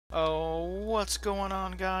Oh, what's going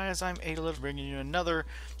on, guys? I'm Aetallidd, bringing you another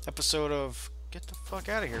episode of Get the fuck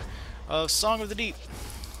out of here, of Song of the Deep.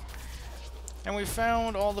 And we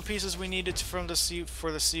found all the pieces we needed from the sea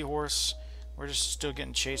for the seahorse. We're just still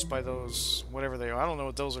getting chased by those whatever they are. I don't know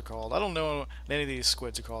what those are called. I don't know what any of these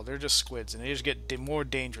squids are called. They're just squids, and they just get more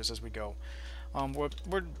dangerous as we go. I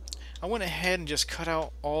went ahead and just cut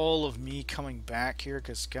out all of me coming back here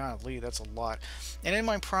because golly, that's a lot. And in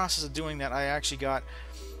my process of doing that, I actually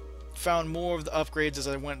found more of the upgrades as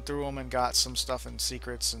I went through them and got some stuff in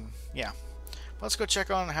secrets, and yeah. Let's go check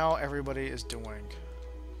on how everybody is doing.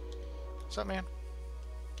 What's up, man?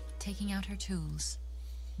 Taking out her tools,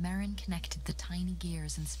 Merrin connected the tiny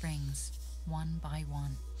gears and springs, one by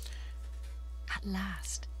one. At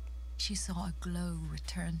last, she saw a glow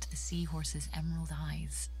return to the seahorse's emerald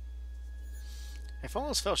eyes. If all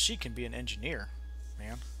else fails, she can be an engineer,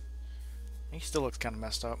 man. He still looks kind of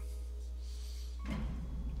messed up.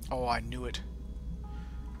 Oh, I knew it.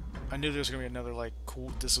 I knew there was going to be another, like,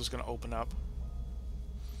 cool... This was going to open up.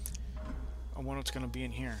 I wonder what's going to be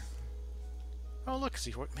in here. Oh, look,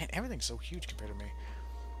 see, man, everything's so huge compared to me.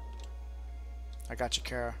 I got you,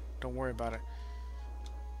 Kara. Don't worry about it.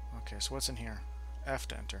 Okay, so what's in here? F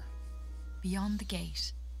to enter. Beyond the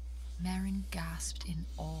gate, Merrin gasped in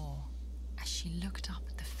awe as she looked up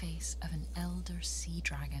at the face of an elder sea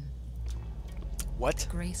dragon. What? The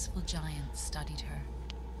graceful giant studied her.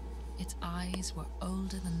 Its eyes were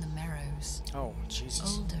older than the Merrows. Oh,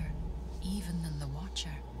 Jesus. Older even than the Watcher.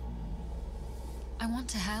 I want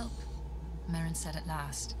to help, Merrin said at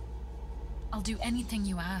last. I'll do anything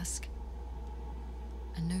you ask.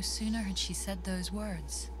 And no sooner had she said those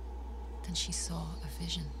words than she saw a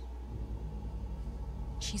vision.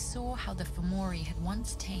 She saw how the Fomori had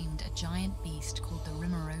once tamed a giant beast called the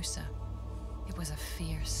Rimorosa. It was a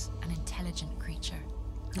fierce and intelligent creature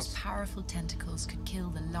whose powerful tentacles could kill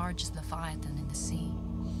the largest leviathan in the sea.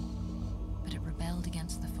 But it rebelled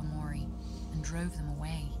against the Fomori and drove them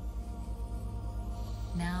away.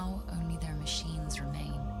 Now only their machines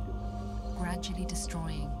remain, gradually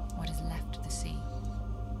destroying what is left of the sea.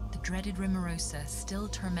 The dreaded Rimorosa, still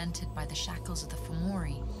tormented by the shackles of the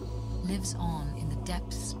Fomori, lives on in the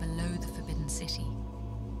depths below the Forbidden City.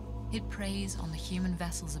 It preys on the human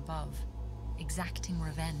vessels above, exacting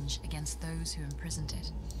revenge against those who imprisoned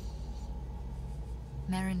it.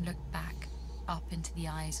 Merrin looked back, up into the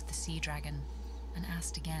eyes of the sea dragon, and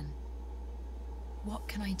asked again, "What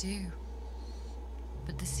can I do?"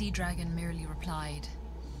 But the sea dragon merely replied,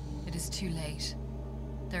 "It is too late.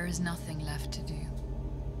 There is nothing left to do."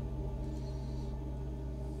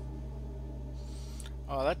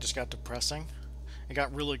 Oh, that just got depressing. It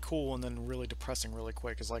got really cool and then really depressing really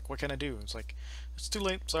quick. It's like, what can I do? It's like, it's too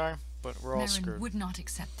late, sorry, but we're all Merrin screwed. would not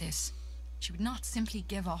accept this. She would not simply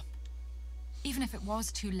give up. Even if it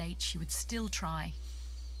was too late, she would still try.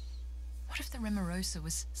 What if the Rimorosa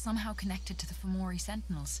was somehow connected to the Fomori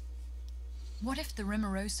Sentinels? What if the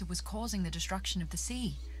Rimorosa was causing the destruction of the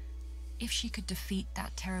sea? If she could defeat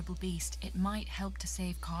that terrible beast, it might help to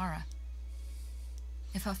save Kara.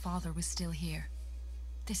 If her father was still here,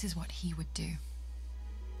 this is what he would do.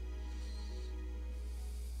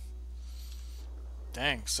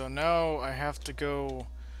 Dang, so now I have to go...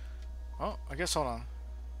 Oh, I guess, hold on.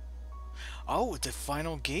 Oh, the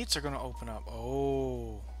final gates are going to open up.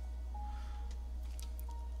 Oh.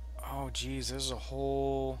 Oh, geez, there's a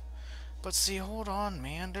whole... But see, hold on,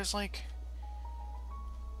 man. There's like...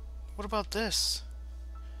 What about this?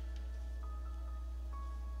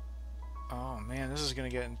 Oh, man, this is going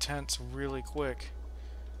to get intense really quick.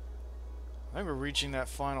 I think we're reaching that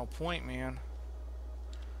final point, man.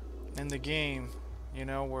 In the game. You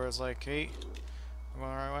know, where it's like, hey, am I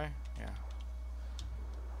going the right way? Yeah.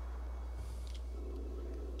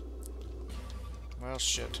 Well,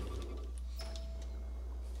 shit.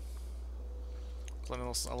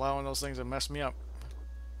 Allowing those things to mess me up.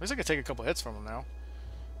 At least I can take a couple hits from them now.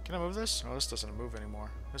 Can I move this? Oh, this doesn't move anymore.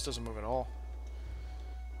 This doesn't move at all.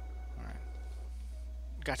 Alright.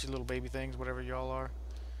 Got you little baby things, whatever y'all are.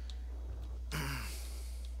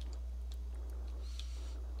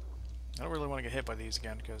 I don't really want to get hit by these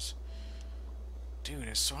again, because...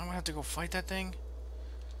 Dude, so I'm going to have to go fight that thing?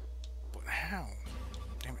 But how?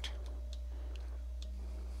 Damn it.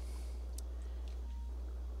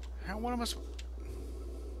 What am I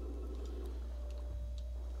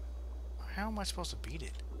How am I supposed to beat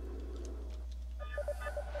it?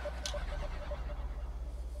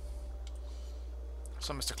 What's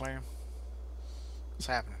up, Mr. Clam? What's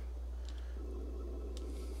happening?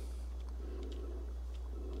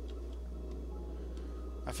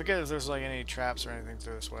 I forget if there's like any traps or anything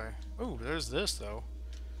through this way. Ooh, there's this though.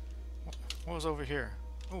 What was over here?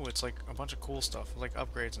 Oh, it's like a bunch of cool stuff, like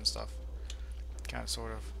upgrades and stuff. Kind of,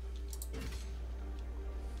 sort of.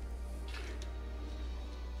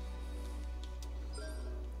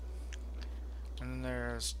 And then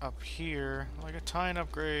there's up here, like a tine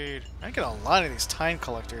upgrade. I get a lot of these tine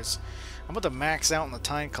collectors. I'm about to max out on the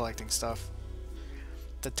tine collecting stuff.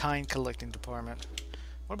 The tine collecting department.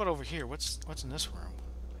 What about over here? What's in this room?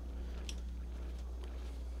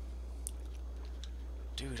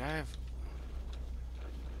 Dude, I have...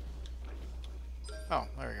 Oh,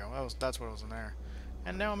 there we go. That's what was in there.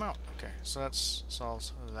 And now I'm out. Okay, so that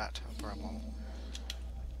solves that problem.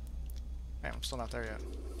 Man, I'm still not there yet.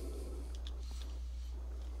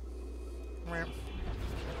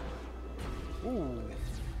 Ooh,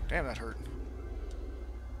 damn, that hurt.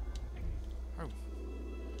 Oh.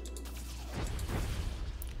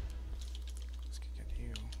 Let's get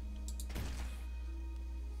you.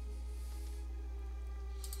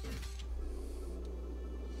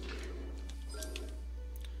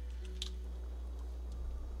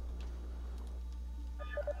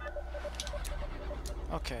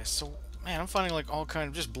 Okay, so man, I'm finding like all kind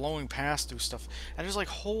of just blowing past through stuff, and there's like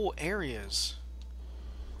whole areas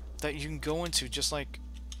that you can go into, just like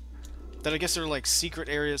that. I guess they're like secret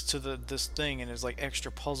areas to this thing, and there's like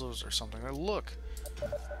extra puzzles or something. Like, look,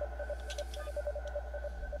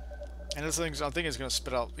 and this thing's, I think it's gonna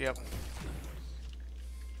spit out. Yep.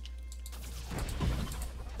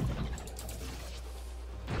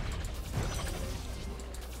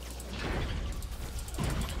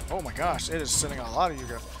 Oh my gosh, it is sending a lot of you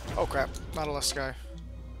guys. Oh crap, not a less guy.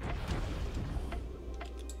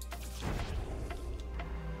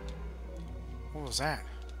 What was that?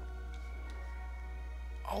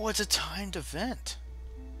 Oh, it's a timed event.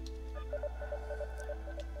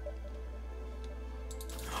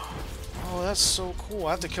 Oh, that's so cool.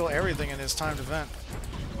 I have to kill everything in this timed event.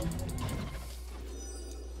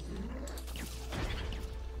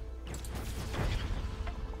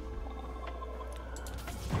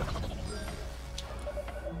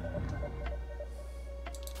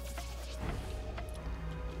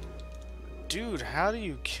 Dude, how do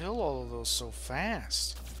you kill all of those so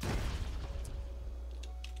fast? I'm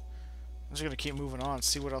just gonna keep moving on,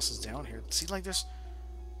 see what else is down here. See, like, there's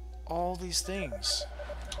all these things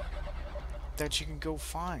that you can go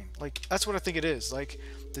find. Like, that's what I think it is. Like,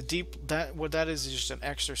 the deep, what that is just an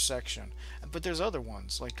extra section. But there's other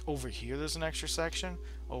ones. Like, over here there's an extra section.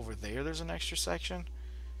 Over there there's an extra section.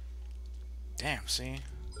 Damn, see?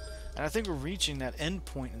 And I think we're reaching that end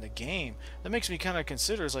point in the game. That makes me kind of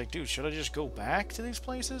consider, is like, dude, should I just go back to these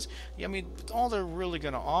places? Yeah, I mean, all they're really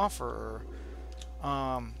going to offer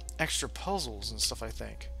are extra puzzles and stuff, I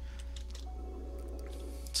think.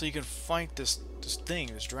 So you can fight this thing,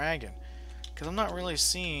 this dragon. Because I'm not really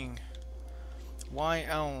seeing why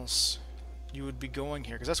else you would be going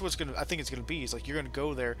here. Because that's what it's going to, I think it's going to be. It's like, you're going to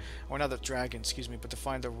go there, or not the dragon, excuse me, but to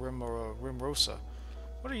find the Rimrosa.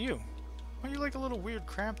 What are you? Why are you like a little weird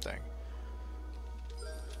crab thing?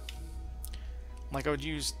 Like, I would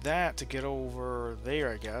use that to get over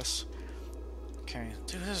there, I guess. Okay,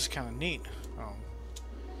 dude, this is kind of neat. Oh.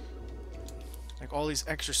 Like, all these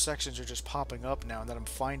extra sections are just popping up now that I'm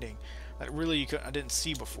finding that really I didn't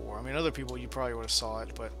see before. I mean, other people, you probably would have saw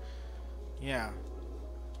it, but yeah.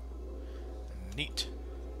 Neat.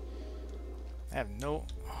 I have no...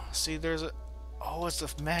 See, there's a... Oh, it's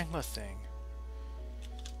the magma thing.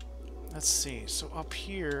 Let's see. So up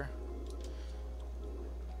here,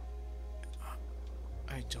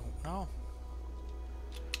 I don't know.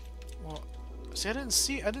 Well, see, I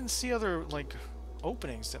didn't see other like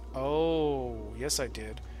openings. That, oh, yes, I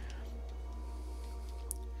did.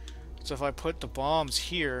 So if I put the bombs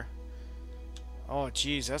here, oh,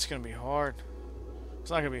 geez, that's gonna be hard.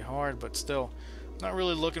 It's not gonna be hard, but still, I'm not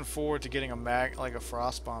really looking forward to getting a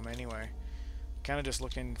frost bomb anyway. Kind of just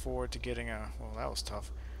looking forward to getting a. Well, that was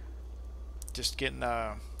tough. Just getting,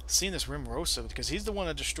 seeing this Rimrosa, because he's the one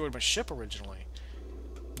that destroyed my ship originally,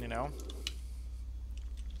 you know?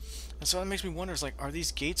 And so that makes me wonder, is like, are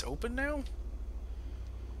these gates open now?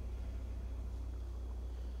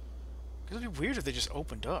 Because it'd be weird if they just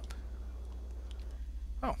opened up.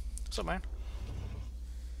 Oh, what's up, man?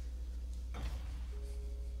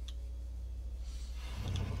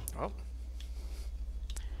 Oh.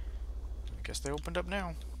 I guess they opened up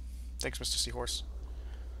now. Thanks, Mr. Seahorse.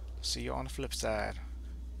 See you on the flip side.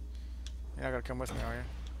 You're not gonna come with me, are you?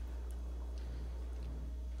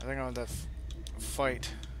 I think I'm in that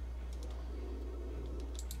fight.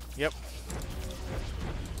 Yep.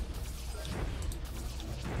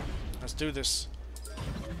 Let's do this.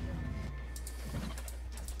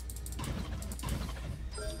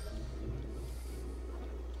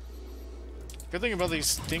 Good thing about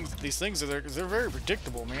these things is they're very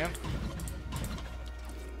predictable, man.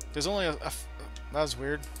 There's only that was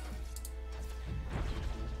weird.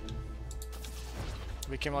 It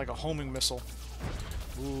became like a homing missile.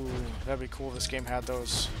 Ooh, that'd be cool if this game had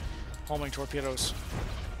those homing torpedoes.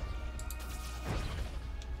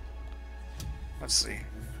 Let's see.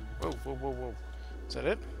 Whoa, whoa, whoa, whoa. Is that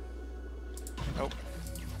it? Nope.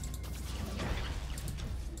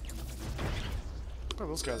 Oh,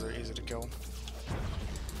 those guys are easy to kill.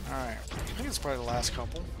 Alright. I think it's probably the last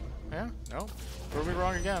couple. Yeah? No? Prove me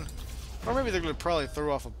wrong again. Or maybe they're going to probably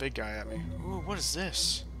throw off a big guy at me. Ooh, what is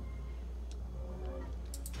this?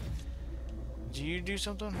 Do you do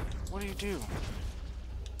something? What do you do?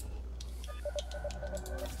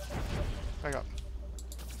 Back up.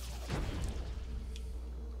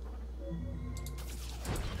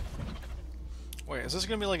 Wait, is this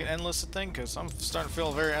going to be like an endless thing? Because I'm starting to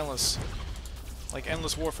feel very endless. Like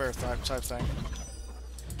endless warfare type thing.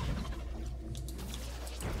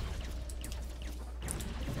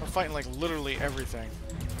 I'm fighting like literally everything.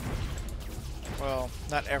 Well,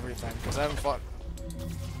 not everything, because I haven't fought...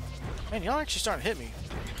 Man, y'all actually starting to hit me.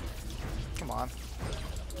 Come on.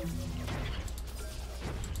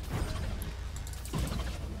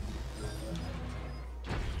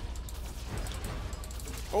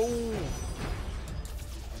 Oh!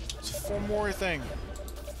 It's a full Mori thing.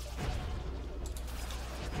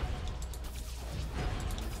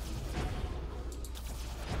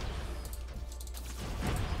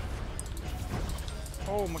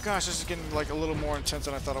 Oh my gosh, this is getting like a little more intense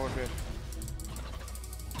than I thought it would be.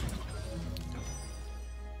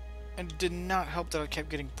 And it did not help that I kept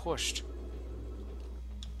getting pushed.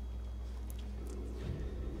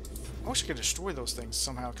 I wish I could destroy those things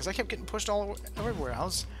somehow, because I kept getting pushed all everywhere.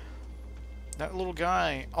 How's that little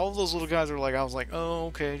guy? All of those little guys were like, I was like, oh,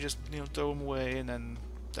 okay, just, you know, throw them away, and then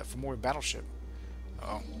that Fomori battleship.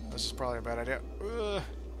 Oh, this is probably a bad idea. Ugh.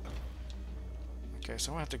 Okay,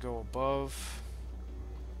 so I'm gonna have to go above.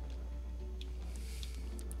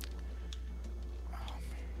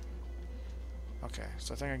 Okay,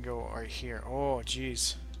 so I think I can go right here. Oh,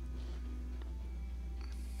 jeez.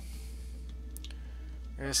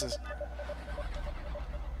 This is...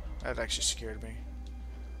 That actually scared me.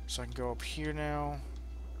 So I can go up here now.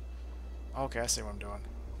 Okay, I see what I'm doing.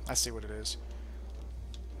 I see what it is.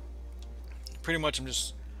 Pretty much I'm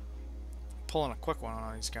just pulling a quick one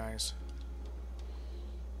on these guys.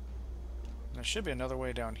 There should be another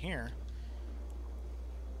way down here.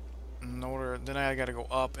 In order, then I gotta go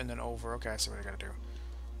up and then over. Okay, I see what I gotta do.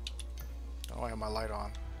 Oh, I have my light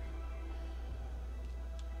on.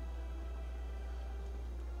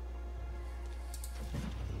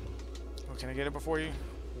 Oh, can I get it before you?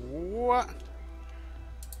 What?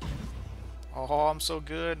 Oh, I'm so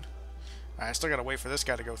good. I still gotta wait for this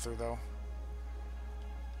guy to go through, though.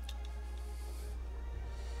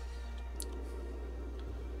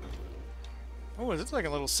 Oh, it's like a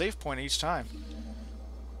little save point each time.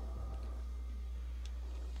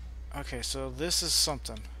 Okay, so this is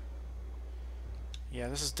something. Yeah,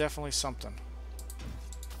 this is definitely something.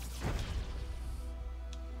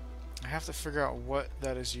 I have to figure out what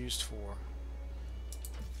that is used for.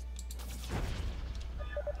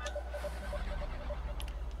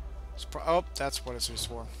 Oh, that's what it's used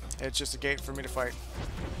for. It's just a gate for me to fight.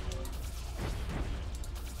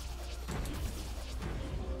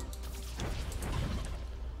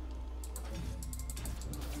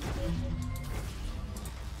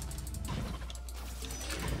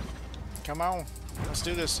 Come on, let's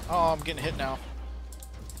do this. Oh, I'm getting hit now.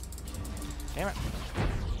 Damn it.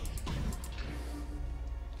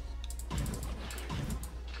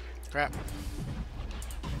 Crap.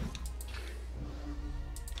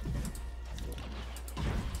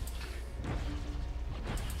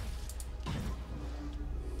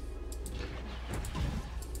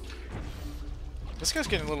 This guy's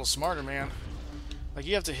getting a little smarter, man. Like,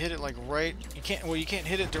 you have to hit it like right. You can't. Well, you can't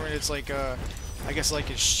hit it during its like I guess like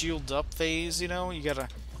its shield up phase. You know, you gotta.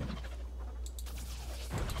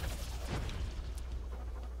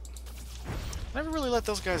 Never really let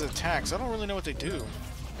those guys attack, so I don't really know what they do.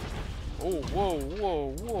 Oh, whoa,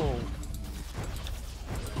 whoa, whoa.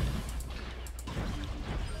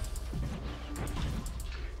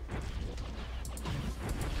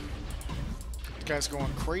 The guy's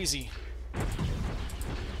going crazy.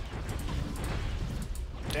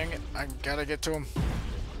 Dang it, I gotta get to him.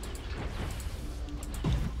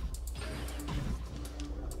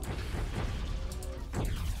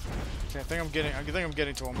 Okay, I think I'm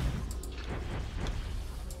getting to him.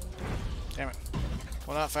 Damn it.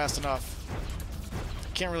 Well, not fast enough.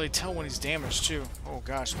 Can't really tell when he's damaged, too. Oh,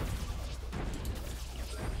 gosh.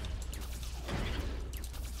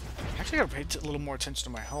 I gotta pay a little more attention to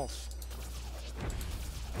my health.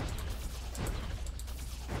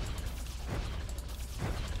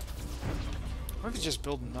 What if he's just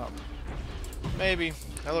building up? Maybe.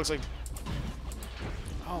 That looks like...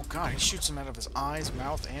 Oh god, he shoots him out of his eyes,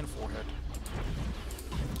 mouth, and forehead.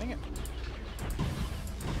 Dang it.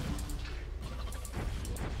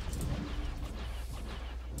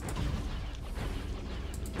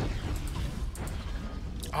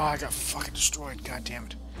 Oh, I got fucking destroyed. God damn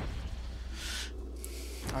it.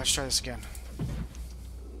 Alright, let's try this again.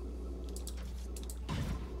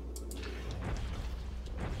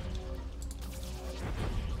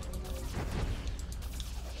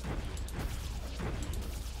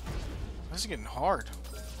 This is getting hard.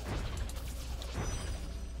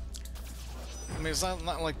 I mean, it's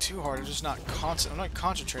not like too hard. It's just not I'm not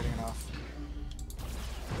concentrating enough.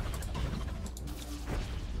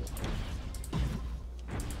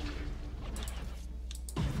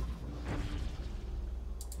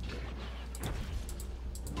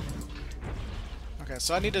 Okay,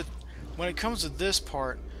 so I need to, when it comes to this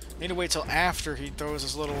part, I need to wait till after he throws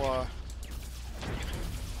his little,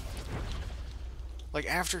 like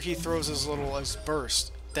after he throws his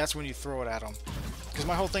burst, that's when you throw it at him. Because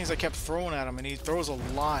my whole thing is I kept throwing at him, and he throws a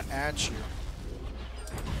lot at you.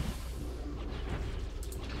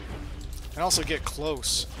 And also get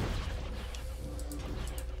close.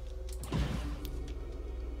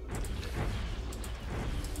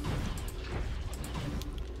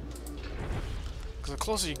 Because the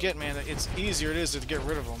closer you get, man, it's easier it is to get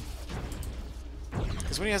rid of him.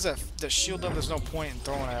 Because when he has that shield up, there's no point in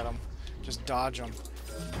throwing at him. Just dodge them.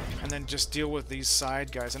 And then just deal with these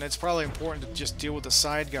side guys. And it's probably important to just deal with the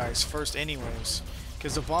side guys first anyways.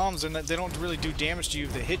 Because the bombs, they don't really do damage to you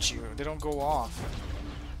if they hit you. They don't go off.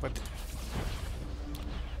 But...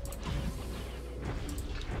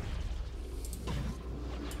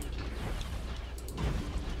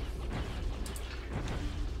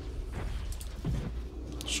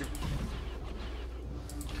 Shoot.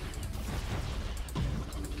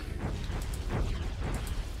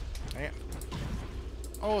 Dang it.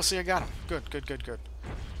 Oh, see, I got him. Good, good, good, good.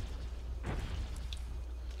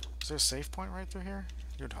 Is there a save point right through here?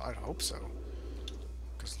 Dude, I'd hope so.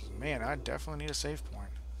 Because, man, I definitely need a save point.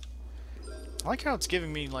 I like how it's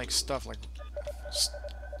giving me, like, stuff, like,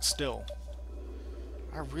 still.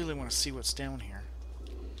 I really want to see what's down here.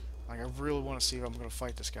 Like, I really want to see if I'm going to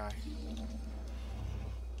fight this guy.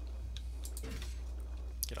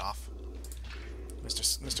 Get off.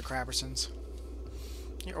 Mr. Crabbersons.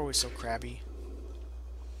 You're always so crabby.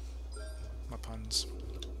 My puns.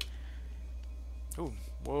 Ooh,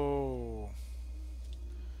 whoa.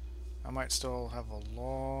 I might still have a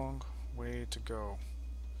long way to go.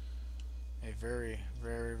 A very,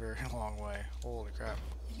 very, very long way. Holy crap.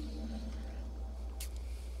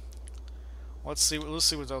 Let's see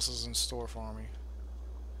what else is in store for me.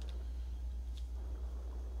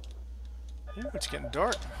 Ooh, it's getting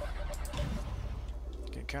dark.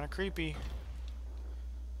 Getting kind of creepy.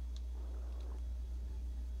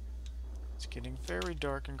 It's getting very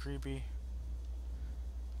dark and creepy.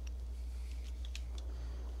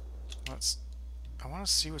 I want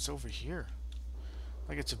to see what's over here.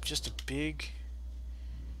 Like it's just a big...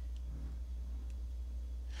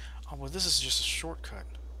 Oh, well, this is just a shortcut.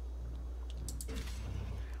 I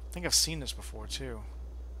think I've seen this before, too.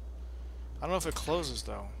 I don't know if it closes,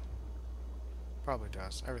 though. Probably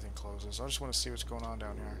does. Everything closes. I just want to see what's going on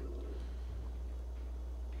down here.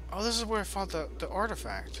 Oh, this is where I fought the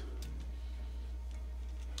artifact.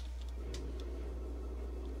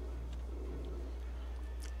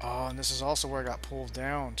 Oh, and this is also where I got pulled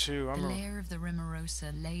down, too. The lair of the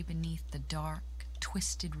Rimarosa lay beneath the dark,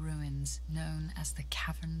 twisted ruins known as the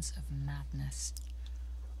Caverns of Madness.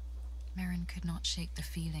 Merrin could not shake the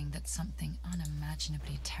feeling that something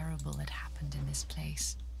unimaginably terrible had happened in this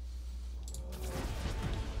place.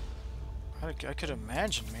 I could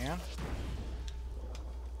imagine, man.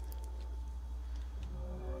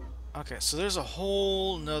 Okay, so there's a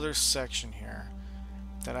whole nother section here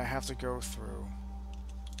that I have to go through.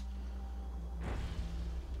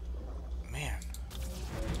 Man.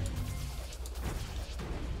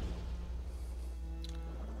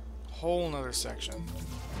 Whole nother section.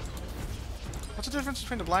 What's the difference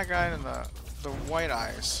between the black eye and the white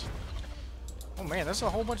eyes? Oh man, there's a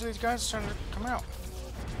whole bunch of these guys trying to come out.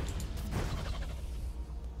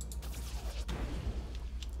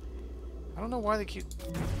 I don't know why they keep...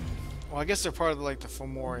 Well, I guess they're part of like the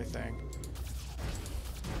Fomori thing.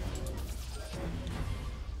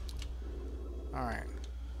 Alright.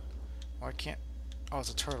 Well, I can't... Oh, it's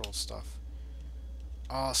a turtle stuff.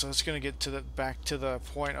 Oh, so it's gonna get to back to the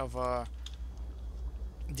point of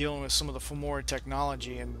dealing with some of the Fomori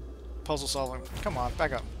technology and puzzle solving. Come on,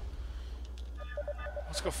 back up.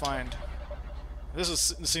 Let's go find.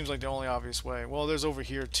 This seems like the only obvious way. Well, there's over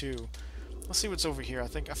here too. Let's see what's over here. I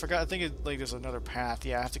forgot. I think like there's another path.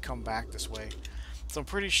 Yeah, I have to come back this way. So I'm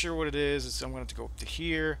pretty sure what it is I'm going to have to go up to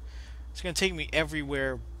here. It's going to take me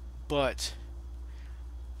everywhere but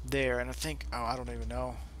there. And I think, oh, I don't even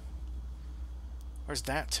know. Where's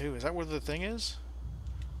that too? Is that where the thing is?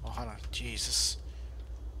 Oh, hold on. Jesus.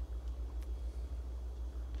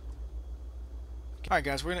 Alright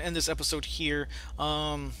guys, we're going to end this episode here.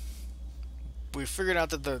 We figured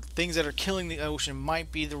out that the things that are killing the ocean might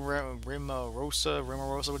be the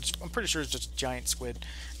Rimarosa, which I'm pretty sure is just giant squid.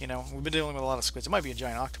 You know, we've been dealing with a lot of squids. It might be a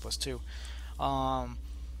giant octopus too. And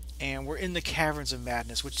we're in the Caverns of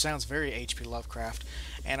Madness, which sounds very H.P. Lovecraft.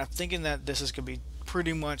 And I'm thinking that this is going to be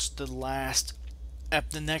pretty much the last.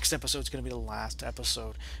 The next episode is going to be the last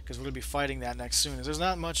episode because we're going to be fighting that next soon. There's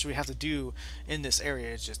not much we have to do in this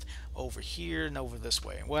area. It's just over here and over this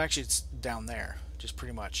way. Well, actually, it's down there, just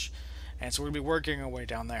pretty much. And so we're going to be working our way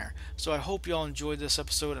down there. So I hope you all enjoyed this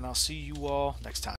episode, and I'll see you all next time.